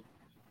two?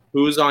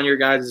 Who's on your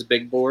guys'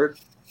 big board?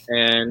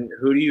 And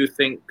who do you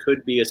think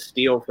could be a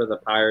steal for the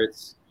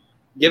Pirates?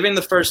 Given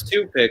the first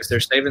two picks,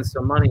 they're saving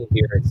some money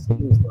here, it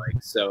seems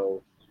like.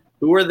 So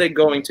who are they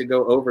going to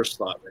go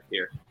overslot with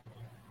here?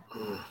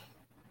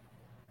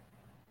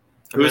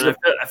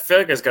 I feel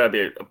like it's got to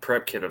be a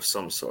prep kid of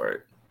some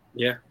sort.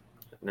 Yeah.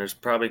 And there's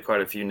probably quite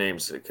a few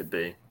names it could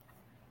be.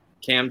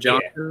 Cam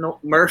Johnson,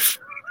 Murph.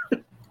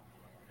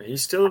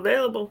 He's still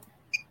available.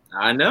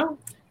 I know.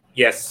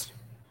 Yes.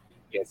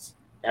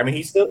 I mean,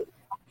 he's still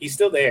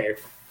there.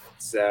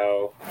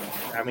 So,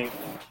 I mean,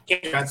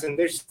 Cam Johnson,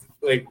 there's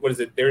what is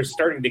it? They're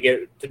starting to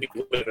get to be a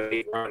little bit of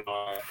a run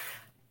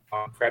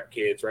on prep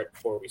kids right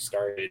before we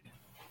started.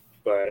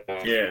 But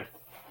prep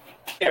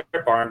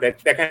arm,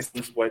 that kind of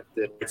seems what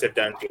the Pirates have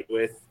done good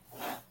with,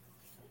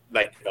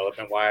 like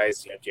development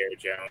wise. Jared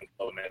Jones,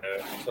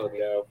 Palomino,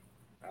 Silvio,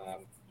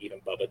 even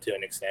Bubba to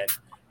an extent.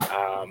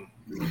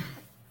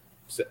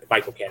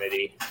 Michael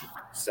Kennedy.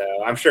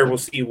 So I'm sure we'll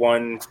see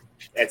one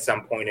at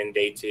some point in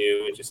day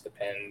two. It just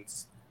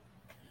depends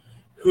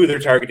who they're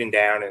targeting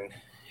down and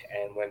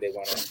when they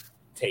want to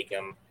take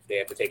him. They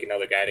have to take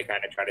another guy to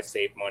kind of try to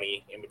save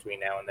money in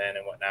between now and then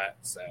and whatnot.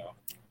 So,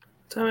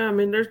 I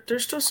mean,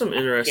 there's still some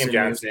interesting. Cam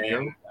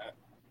Johnson,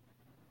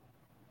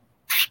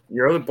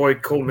 your other boy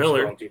Cole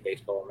Miller.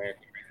 Baseball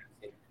American.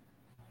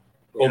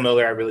 Cole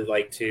Miller, I really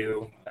like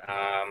too.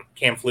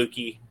 Cam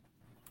Flukie.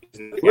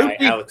 Guy,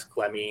 Alex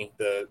Clemmy,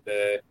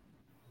 the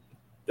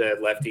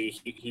lefty,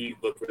 he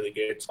looked really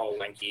good, tall,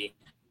 lanky.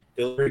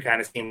 Delivery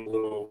kind of seemed a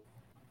little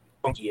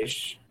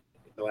funky-ish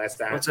the last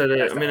time.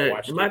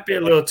 It might be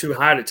a little too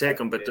high to take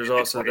him, but there's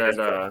also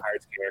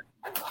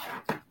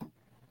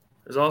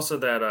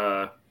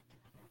that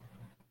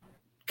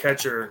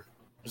catcher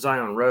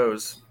Zion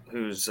Rose,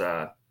 who's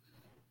a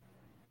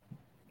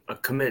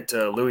commit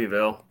to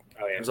Louisville.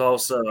 Oh yeah.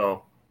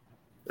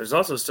 There's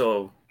also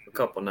still a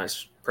couple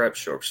nice prep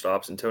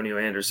shortstops. Antonio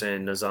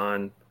Anderson,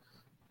 Nazan.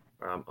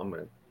 I'm going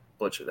to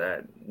butcher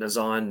that.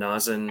 Nazan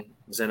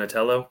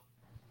Zanatello,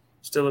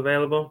 still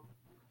available.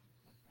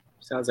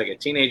 Sounds like a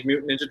Teenage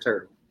Mutant Ninja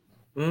Turtle.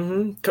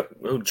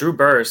 Mm-hmm. Drew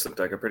Burris looked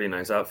like a pretty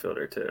nice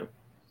outfielder too.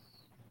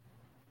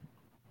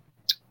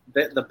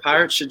 The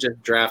Pirates should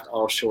just draft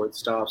all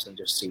shortstops and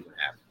just see what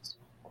happens.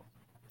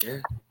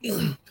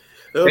 Yeah.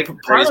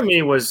 Part of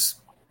me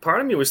was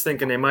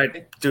thinking they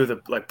might do the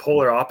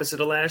polar opposite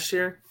of last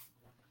year.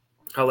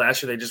 How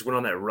last year they just went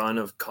on that run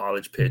of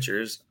college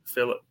pitchers.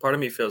 Part of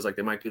me feels like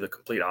they might do the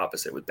complete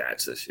opposite with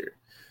bats this year,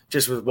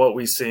 just with what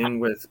we've seen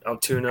with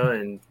Altoona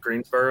and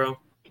Greensboro.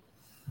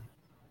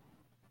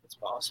 It's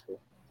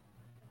possible.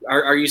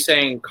 Are you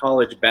saying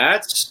college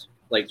bats?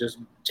 Like just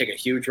take a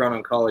huge run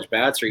on college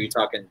bats, or are you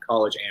talking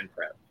college and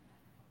prep?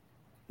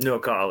 No,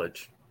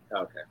 college.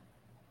 Okay.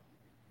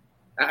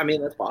 I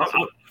mean, that's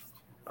possible.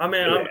 I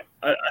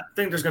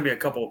think there's going to be a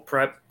couple of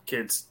prep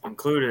kids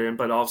included,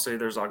 but obviously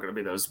there's not going to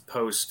be those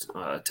post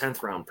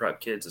 10th round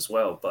prep kids as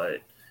well.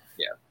 But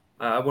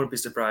I wouldn't be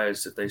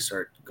surprised if they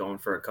start going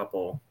for a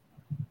couple.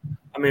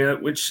 I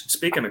mean, which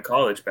speaking of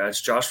college bats,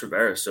 Josh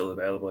Rivera is still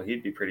available.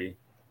 He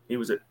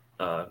was at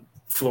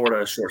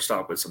Florida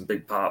shortstop with some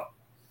big pop.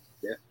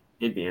 Yeah,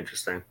 he'd be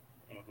interesting.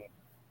 Mm-hmm.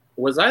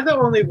 Was I the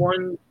only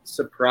one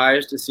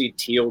surprised to see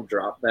Teal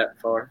drop that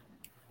far?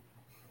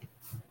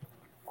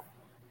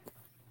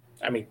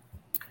 I mean,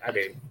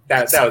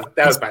 that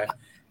was my.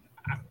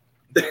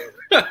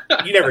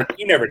 You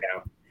never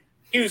know.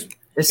 It's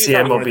the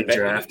MLB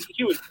draft.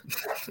 He was,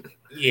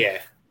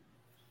 yeah.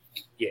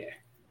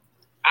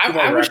 I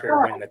thought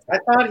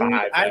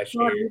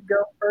he'd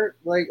go for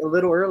a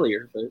little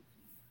earlier, but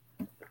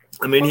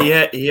I mean, he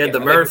had the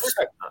Murph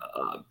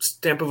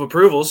stamp of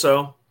approval,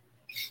 so.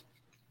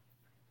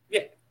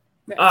 Yeah.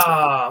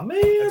 Oh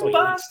man,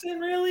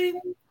 Boston really?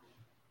 God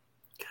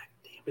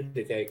damn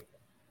it!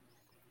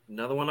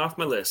 Another one off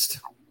my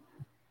list.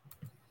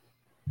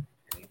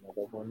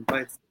 Another one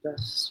bites the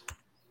dust.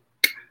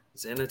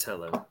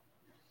 Zanatello.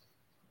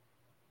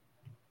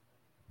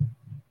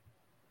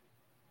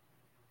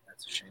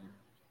 That's a shame.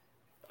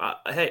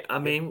 Hey, I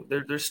mean,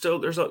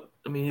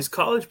 he's a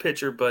college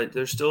pitcher, but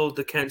there's still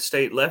the Kent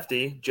State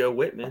lefty, Joe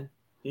Whitman.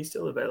 He's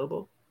still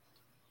available.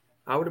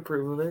 I would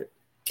approve of it.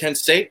 Kent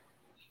State?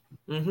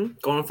 Mm-hmm.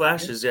 Going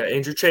flashes, yeah.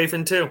 Andrew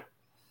Chafin, too.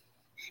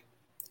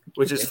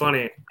 Which is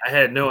funny. I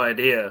had no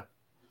idea.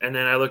 And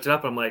then I looked it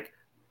up. I'm like,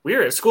 we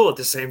were at school at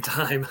the same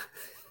time.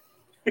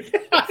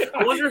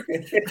 I wonder.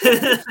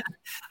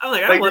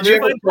 I wonder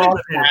if I played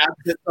with him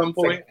at some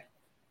point.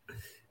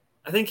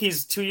 I think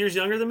he's 2 years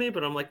younger than me,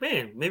 but I'm like,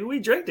 man, maybe we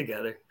drank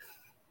together.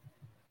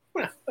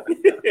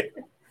 Did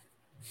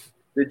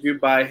you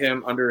buy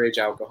him underage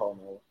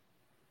alcohol?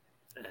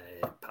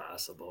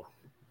 Possible.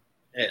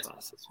 It's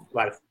possible. A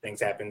lot of things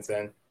happen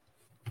then.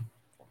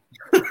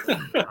 A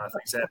lot of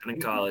things happen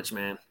in college,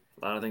 man.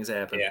 A lot of things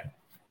happen. Yeah.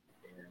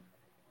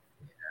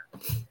 A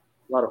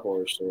lot of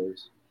horror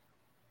stories.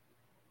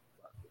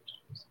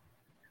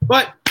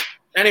 But,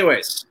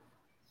 anyways,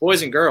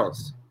 boys and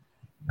girls,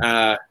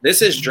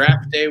 this is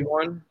draft day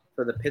 1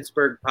 for the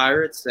Pittsburgh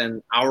Pirates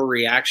and our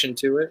reaction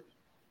to it.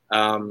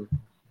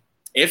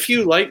 If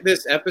you like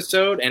this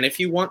episode and if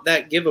you want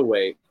that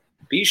giveaway,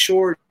 be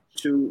sure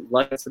to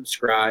like,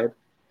 subscribe,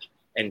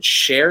 and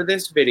share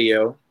this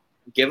video.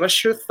 Give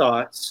us your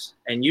thoughts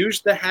and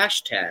use the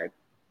hashtag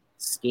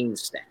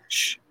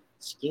SkenesStash.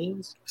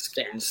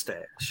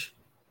 SkenesStash.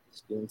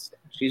 SkenesStash.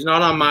 He's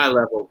not on my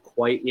level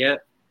quite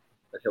yet,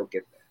 but he'll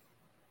get there.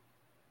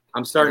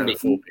 I'm starting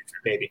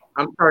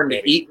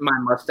to eat my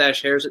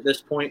mustache hairs at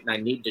this point, and I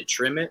need to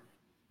trim it,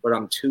 but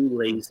I'm too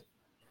lazy.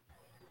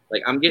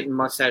 Like, I'm getting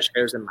mustache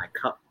hairs in my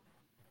cup.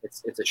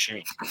 It's a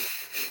shame.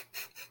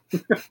 I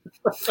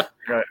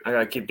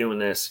gotta keep doing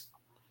this.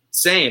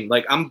 Same.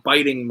 Like, I'm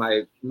biting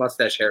my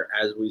mustache hair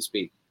as we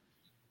speak.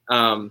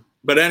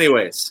 But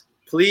anyways,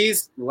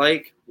 please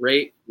like,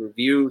 rate,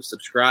 review,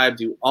 subscribe,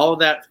 do all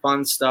that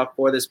fun stuff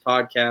for this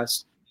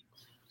podcast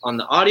on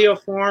the audio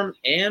form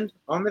and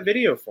on the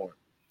video form.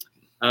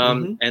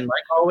 And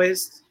like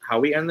always, how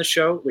we end the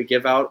show, we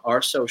give out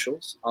our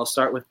socials. I'll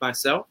start with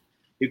myself.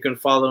 You can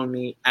follow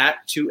me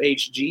at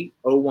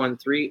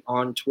 2HG013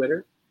 on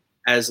Twitter,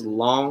 as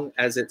long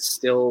as it's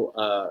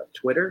still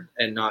Twitter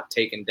and not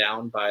taken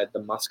down by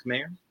the Musk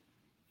man.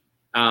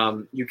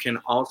 You can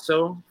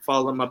also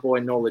follow my boy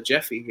Nola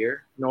Jeffy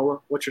here.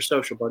 Nola, what's your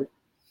social, buddy?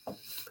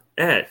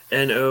 At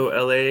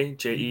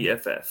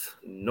NOLAJEFF.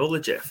 Nola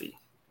Jeffy.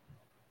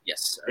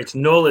 Yes, sir. It's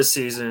Nola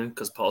season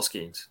because Paul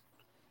Skenes.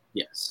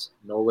 Yes,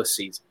 Nola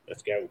season.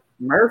 Let's go.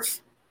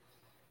 Murph,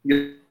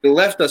 you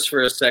left us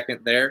for a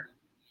second there,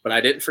 but I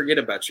didn't forget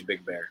about you,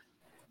 Big Bear.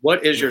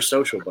 What is your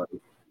social,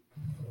 buddy?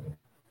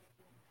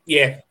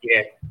 Yeah.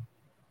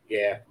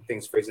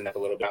 Things freezing up a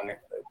little down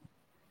there.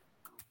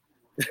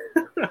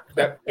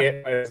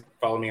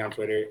 Follow me on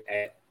Twitter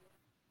at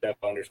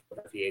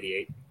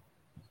 @Duff_Murphy88.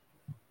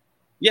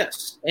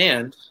 Yes,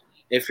 and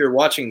if you're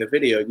watching the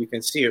video, you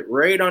can see it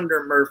right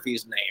under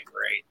Murphy's name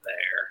right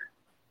there.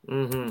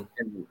 And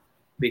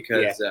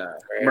because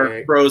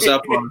Murph froze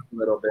up on us a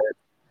little bit.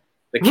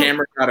 The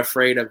camera got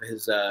afraid of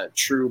his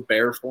true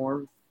bear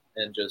form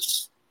and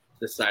just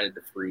decided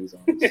to freeze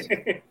on us.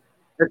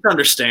 It's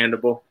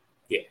understandable.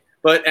 Yeah.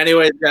 But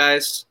anyways,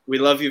 guys, we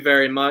love you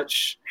very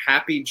much.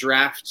 Happy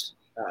draft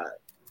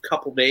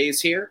couple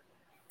days here.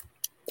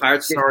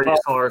 Pirates. Sorry to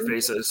saw our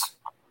faces.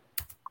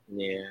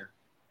 Yeah.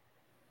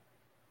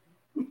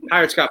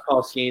 Pirates got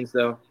Paul Skenes,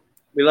 though.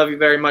 We love you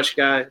very much,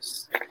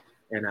 guys.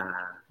 And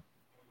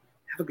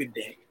have a good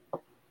day.